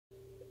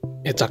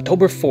It's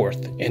October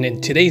 4th, and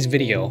in today's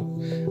video,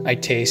 I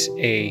taste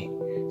a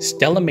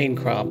Stella main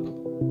crop,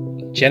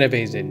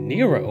 Genovese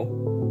Nero,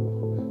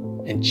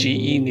 and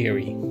GE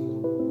Neri.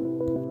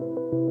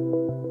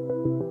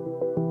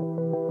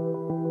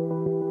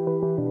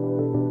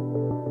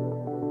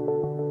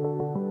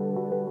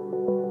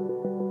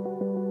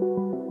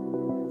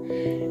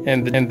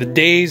 And the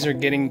days are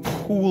getting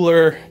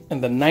cooler,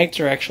 and the nights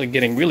are actually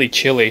getting really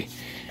chilly.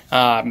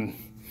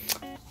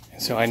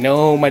 So I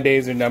know my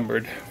days are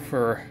numbered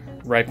for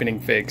ripening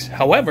figs.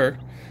 However,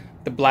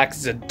 the Black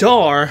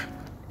Zadar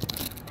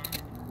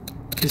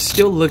is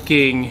still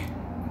looking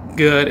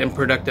good and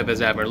productive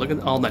as ever. Look at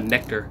all the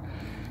nectar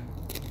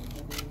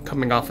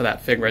coming off of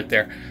that fig right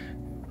there.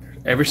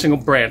 Every single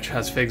branch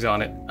has figs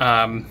on it.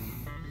 The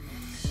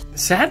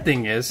sad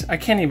thing is, I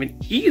can't even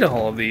eat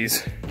all of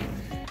these. The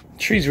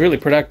tree's really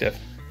productive.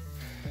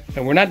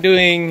 And we're not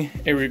doing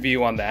a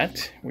review on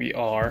that. We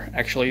are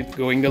actually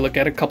going to look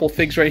at a couple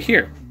figs right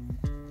here.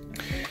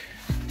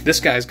 This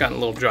guy's gotten a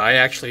little dry. I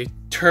actually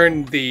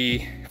turned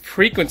the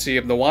frequency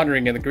of the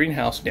watering in the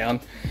greenhouse down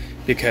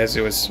because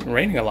it was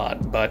raining a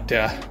lot, but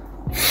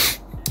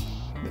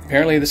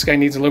apparently this guy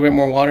needs a little bit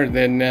more water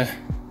than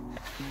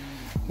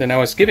I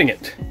was giving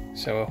it.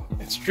 So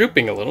it's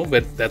drooping a little,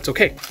 but that's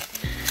okay.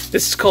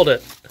 This is called a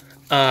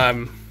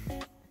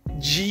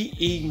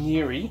GE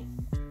Neri.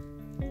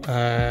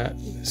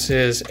 This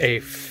is a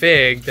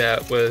fig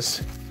that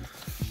was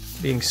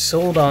being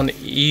sold on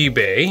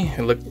eBay.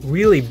 It looked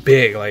really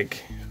big,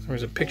 like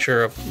there's a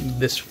picture of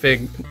this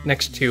fig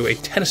next to a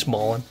tennis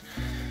ball, and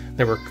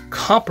they were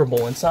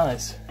comparable in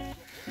size.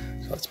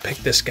 So let's pick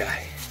this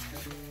guy.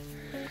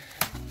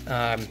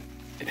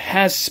 It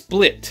has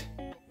split.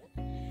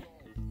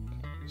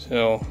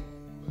 So,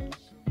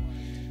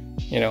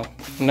 you know,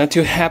 I'm not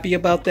too happy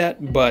about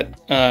that, but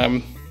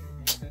there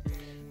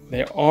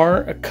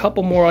are a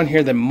couple more on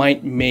here that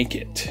might make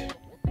it.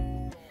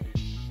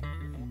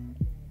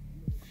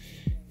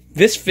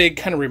 This fig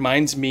kind of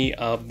reminds me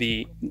of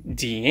the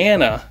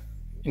Deanna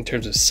in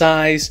terms of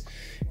size,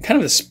 kind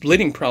of the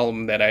splitting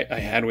problem that I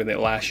had with it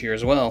last year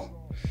as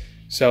well.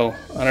 So,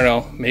 I don't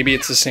know, maybe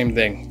it's the same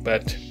thing,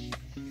 but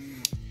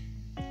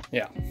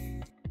yeah.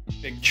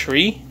 Big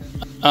tree.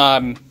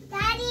 Daddy,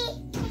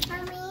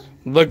 Mommy.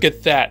 Look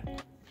at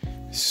that.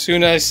 As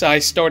soon as I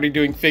started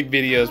doing fig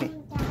videos,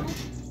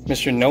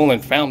 Mr. Nolan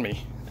found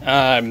me.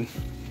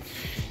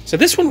 So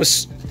this one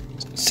was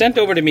sent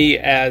over to me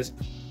as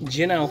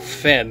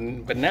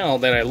Genovese, but now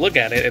that I look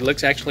at it, it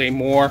looks actually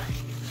more...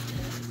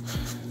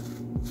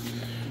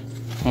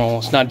 Well,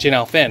 it's not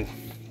Genovese.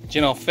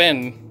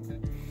 Genovese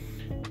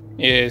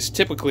is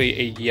typically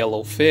a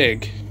yellow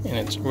fig, and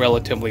it's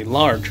relatively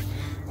large.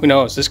 Who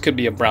knows? This could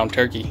be a brown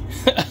turkey.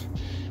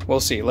 We'll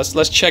see.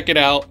 Let's check it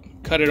out,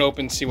 cut it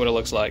open, see what it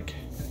looks like.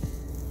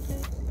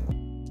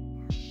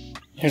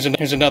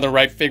 Here's another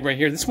ripe fig right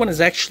here. This one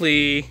is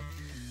actually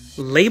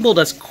labeled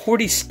as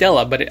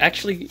Stella, but it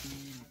actually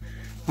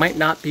might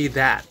not be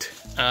that.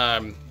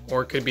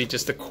 Or it could be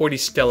just the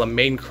Stella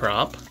main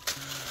crop.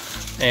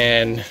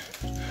 And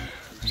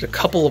there's a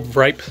couple of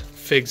ripe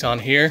figs on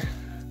here.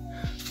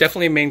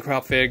 Definitely a main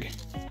crop fig.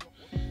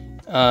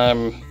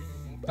 I'm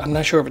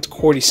not sure if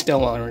it's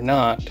Stella or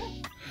not,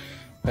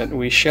 but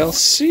we shall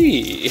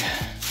see.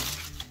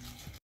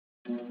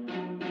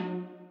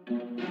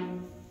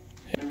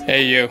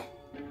 Hey you.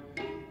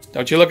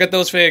 Don't you look at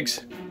those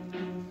figs.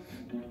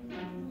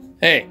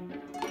 Hey.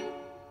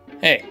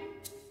 Hey.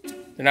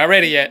 They're not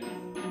ready yet.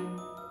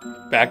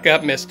 Back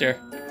up, mister.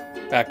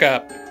 Back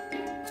up.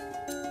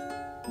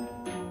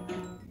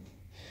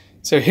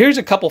 So here's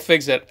a couple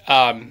figs that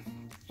I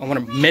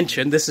want to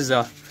mention. This is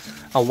a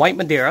white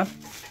Madeira.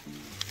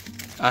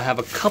 I have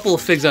a couple of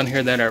figs on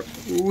here that are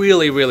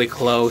really, really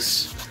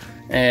close.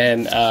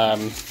 And,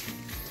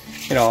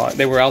 you know,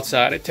 they were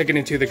outside. I took it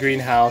into the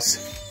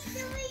greenhouse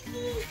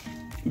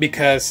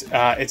because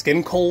it's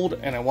getting cold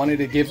and I wanted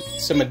to give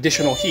some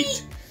additional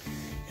heat.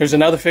 Here's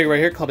another fig right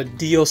here called a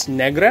Dios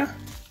Negra.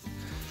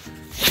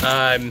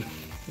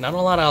 Not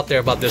a lot out there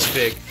about this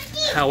fig.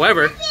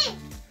 However,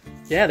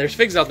 yeah, there's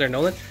figs out there,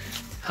 Nolan.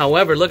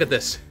 However, look at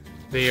this.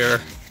 They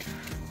are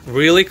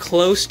really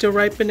close to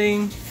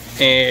ripening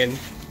and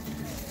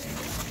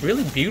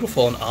really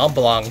beautiful and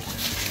oblong.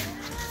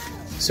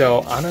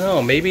 So, I don't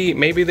know,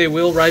 maybe they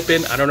will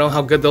ripen. I don't know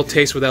how good they'll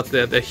taste without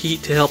the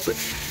heat to help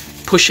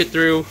push it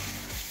through.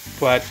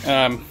 But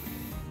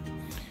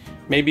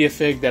maybe a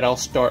fig that I'll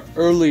start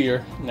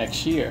earlier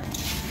next year.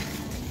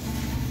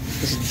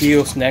 This is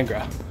Dios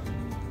Negra.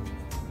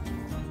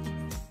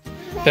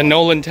 The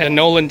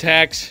Nolan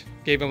tax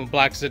gave him a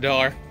Black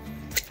Zadar.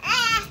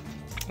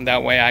 And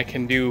that way I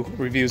can do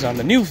reviews on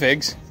the new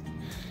figs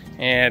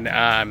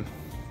and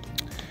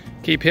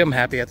keep him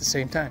happy at the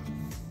same time.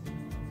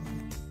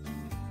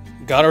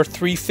 Got our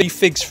 3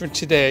 figs for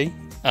today.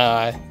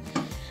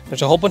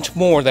 There's a whole bunch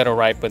more that are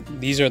ripe, but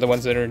these are the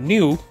ones that are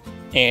new.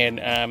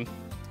 And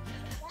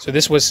so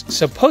this was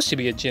supposed to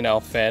be a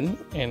Genovese,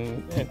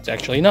 and it's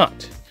actually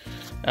not.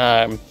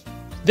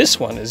 This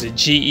one is a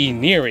GE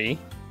Neri,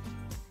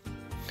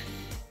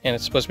 and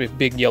it's supposed to be a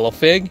big yellow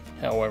fig.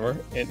 However,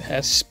 it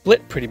has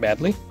split pretty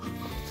badly.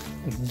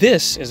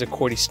 This is a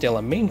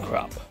Stella main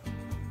crop.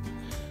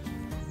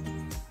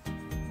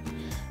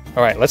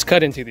 All right, let's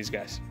cut into these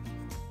guys.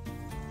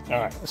 All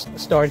right, let's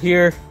start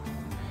here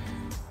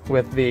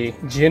with the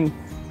Genovese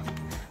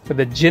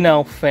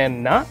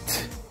Nero,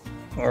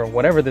 or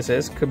whatever this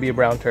is. Could be a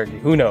brown turkey,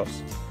 who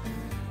knows?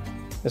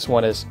 This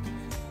one is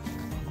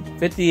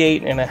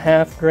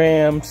 58.5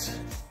 grams.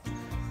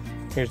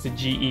 Here's the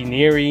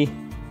Neri,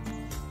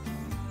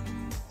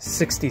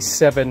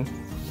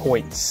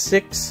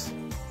 67.6.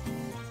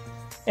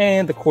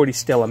 And the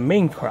Stella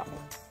main crop,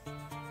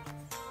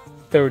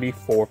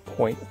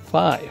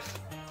 34.5.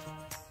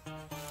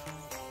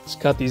 Let's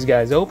cut these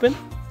guys open.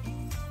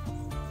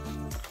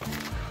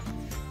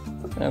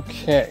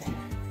 Okay,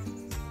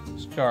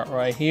 start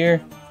right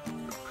here.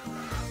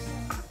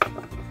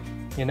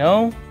 You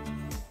know,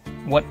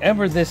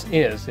 whatever this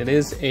is, it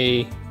is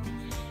a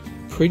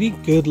pretty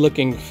good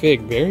looking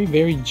fig. Very,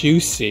 very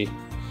juicy.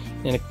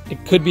 And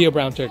it could be a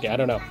brown turkey, I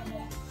don't know.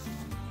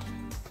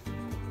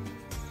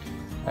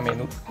 I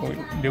mean,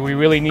 do we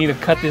really need to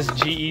cut this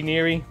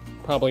Neri?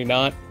 Probably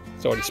not.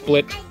 It's already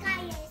split.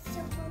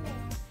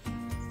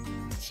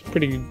 It's a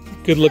pretty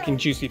good looking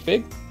juicy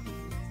fig.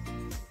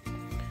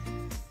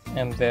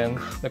 And then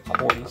the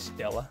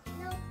Stella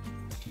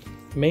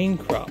main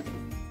crop.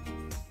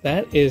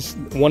 That is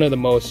one of the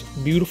most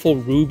beautiful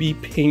ruby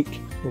pink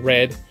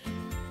red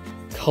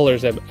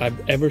colors I've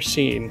ever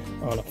seen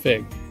on a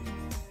fig.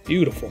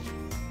 Beautiful.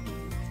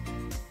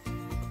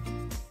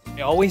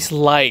 I always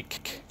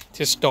like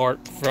to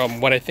start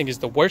from what I think is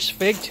the worst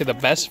fig to the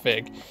best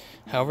fig.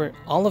 However,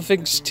 all the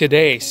figs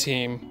today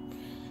seem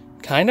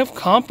kind of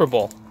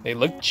comparable. They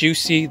look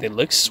juicy, they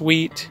look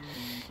sweet,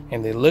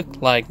 and they look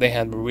like they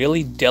have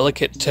really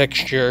delicate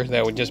texture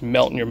that would just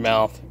melt in your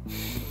mouth.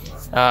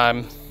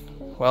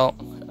 Well,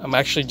 I'm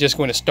actually just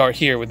going to start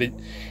here with the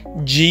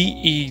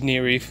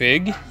Neri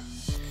Fig.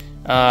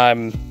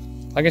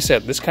 Like I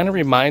said, this kind of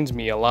reminds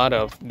me a lot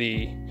of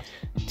the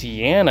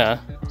Deanna,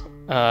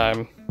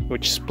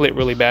 which split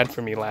really bad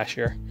for me last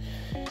year.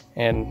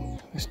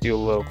 And let's do a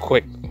little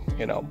quick,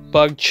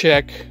 bug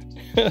check.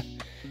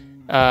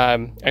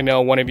 I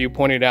know one of you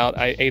pointed out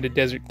I ate a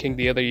Desert King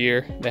the other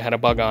year that had a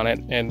bug on it,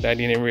 and I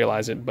didn't even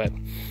realize it, but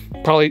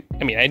I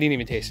didn't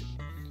even taste it.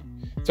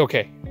 It's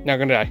okay, not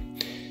gonna die.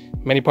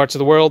 Many parts of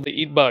the world, they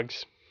eat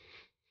bugs.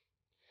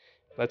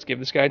 Let's give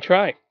this guy a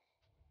try.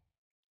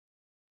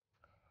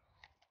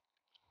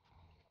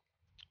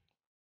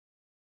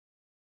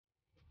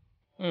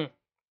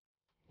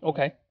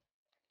 Okay.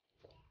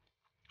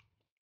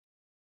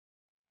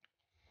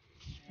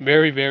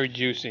 Very, very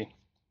juicy.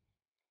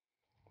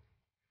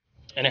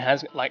 And it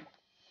has like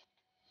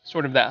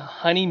sort of that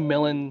honey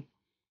melon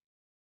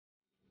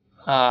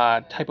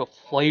type of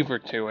flavor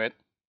to it.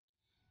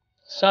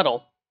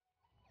 Subtle.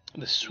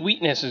 The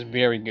sweetness is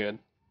very good.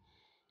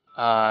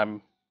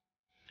 And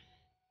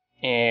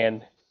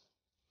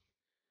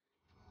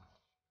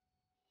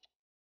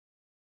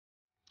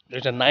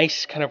there's a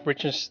nice kind of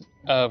richness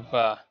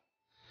that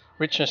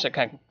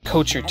kind of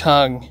coats your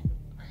tongue.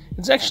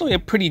 It's actually a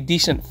pretty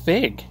decent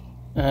fig.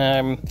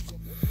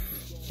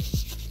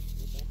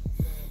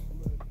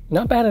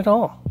 Not bad at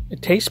all.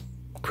 It tastes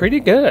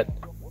pretty good.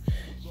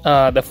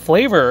 The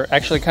flavor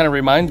actually kind of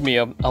reminds me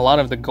of a lot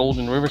of the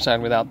Golden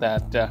Riverside without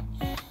that.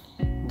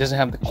 It doesn't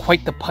have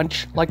quite the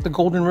punch like the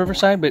Golden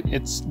Riverside, but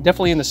it's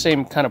definitely in the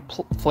same kind of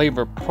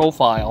flavor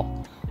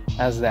profile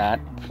as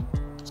that.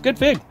 It's a good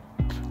fig.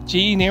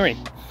 Neri.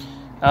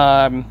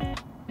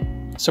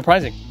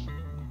 Surprising.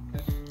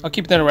 I'll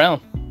keep that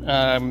around.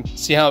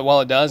 See how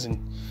well it does, and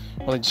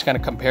really just kind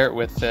of compare it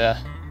with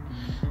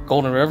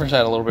Golden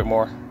Riverside a little bit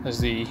more as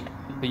the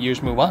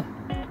years move on.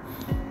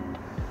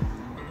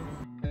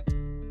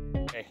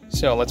 Okay,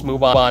 so let's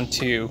move on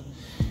to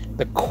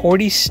the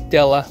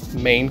Stella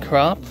main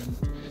crop.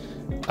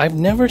 I've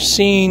never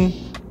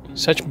seen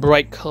such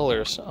bright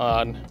colors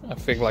on a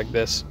fig like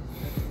this,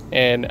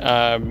 and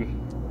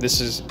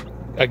this is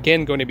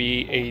again going to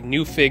be a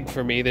new fig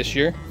for me this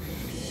year.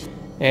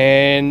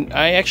 And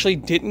I actually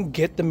didn't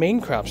get the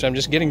main crop, so I'm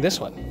just getting this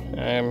one.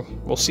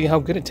 We'll see how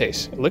good it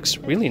tastes. It looks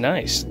really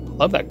nice.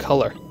 Love that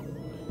color.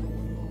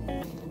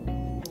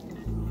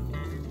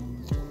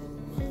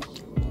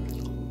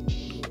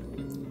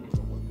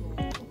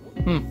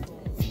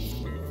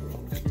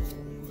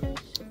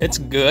 It's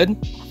good,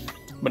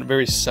 but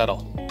very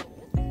subtle.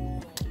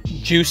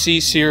 Juicy,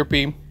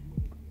 syrupy.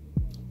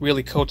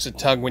 Really coats the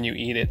tongue when you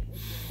eat it.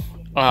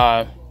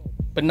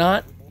 But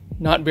not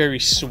very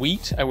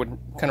sweet. I would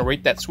kind of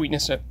rate that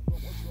sweetness at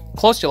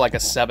close to like a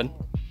 7.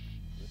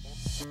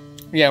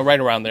 Yeah, right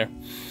around there.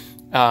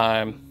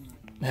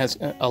 It has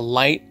a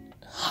light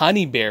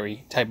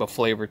honeyberry type of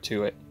flavor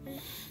to it.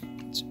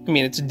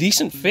 It's a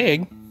decent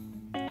fig.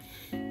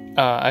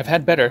 I've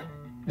had better.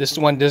 This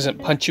one doesn't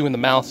punch you in the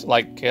mouth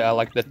like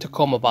the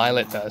Tacoma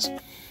Violet does,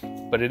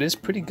 but it is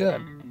pretty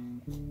good.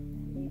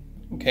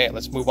 Okay,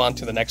 let's move on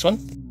to the next one.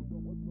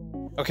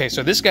 Okay,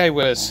 so this guy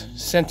was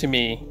sent to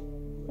me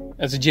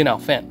as a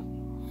Genovese.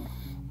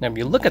 Now, if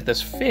you look at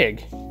this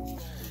fig,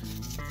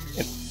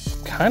 it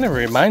kind of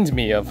reminds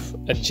me of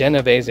a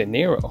Genovese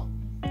Nero.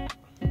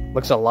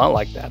 Looks a lot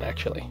like that,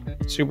 actually.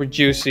 Super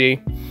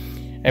juicy.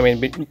 I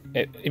mean,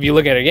 if you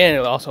look at it again,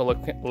 it'll also look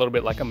a little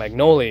bit like a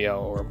magnolia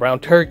or a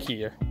brown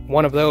turkey or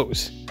one of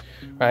those,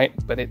 right?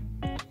 But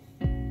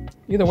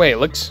either way, it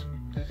looks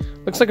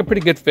like a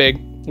pretty good fig.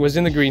 It was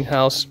in the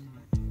greenhouse,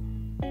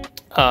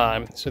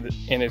 and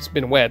it's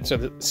been wet, so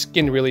the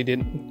skin really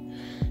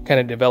didn't kind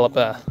of develop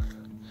a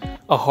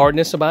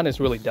hardness about it. It's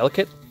really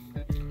delicate.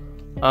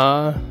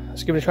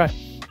 Let's give it a try.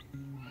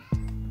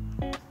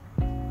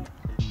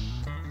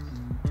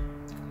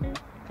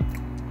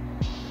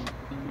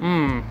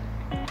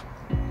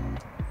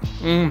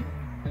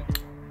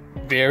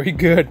 Very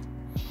good.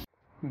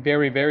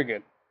 Very, very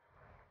good.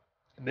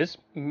 This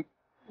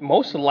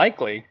most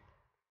likely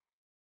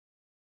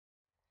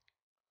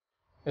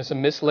is a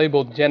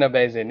mislabeled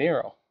Genovese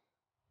Nero.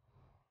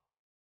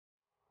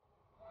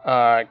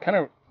 It kind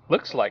of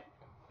looks like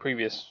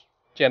previous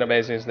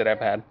Genoveses that I've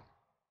had.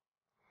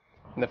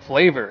 And the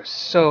flavor is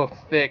so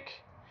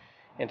thick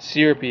and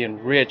syrupy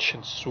and rich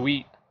and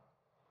sweet.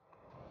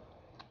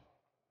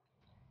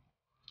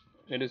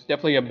 It is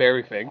definitely a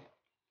berry fig.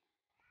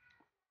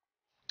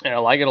 And I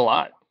like it a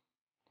lot.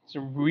 It's a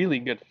really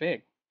good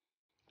fig.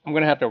 I'm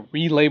going to have to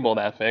relabel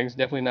that fig. It's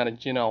definitely not a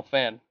Geno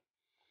fan.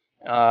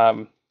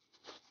 I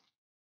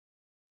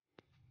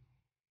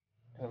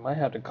might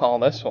have to call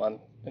this one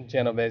a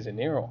Genovese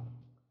Nero.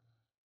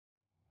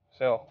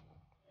 So,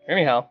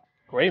 anyhow,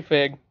 great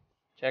fig.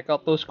 Check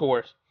out those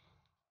scores.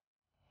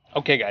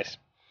 Okay, guys.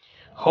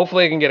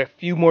 Hopefully I can get a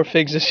few more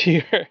figs this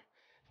year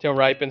to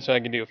ripen so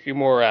I can do a few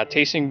more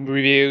tasting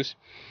reviews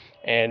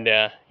and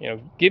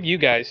give you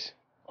guys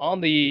all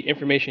the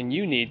information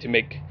you need to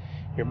make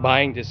your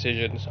buying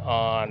decisions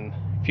on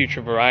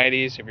future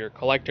varieties if you're a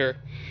collector,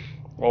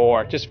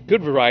 or just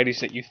good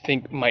varieties that you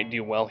think might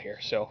do well here.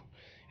 So,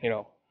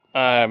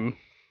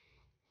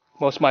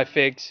 most of my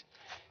figs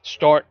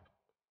start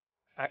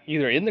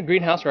either in the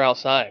greenhouse or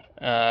outside,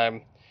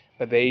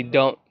 but they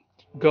don't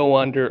go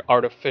under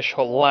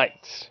artificial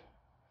lights.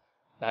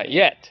 Not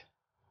yet.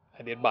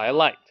 I did buy a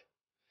light,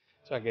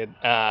 so I could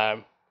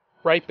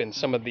ripen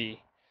some of the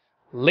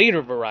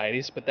later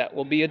varieties, but that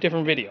will be a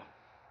different video.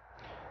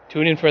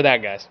 Tune in for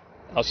that, guys.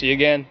 I'll see you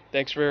again.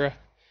 Thanks for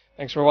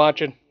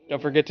watching. Don't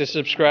forget to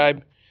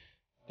subscribe.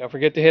 Don't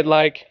forget to hit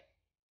like.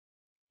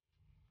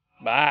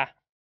 Bye.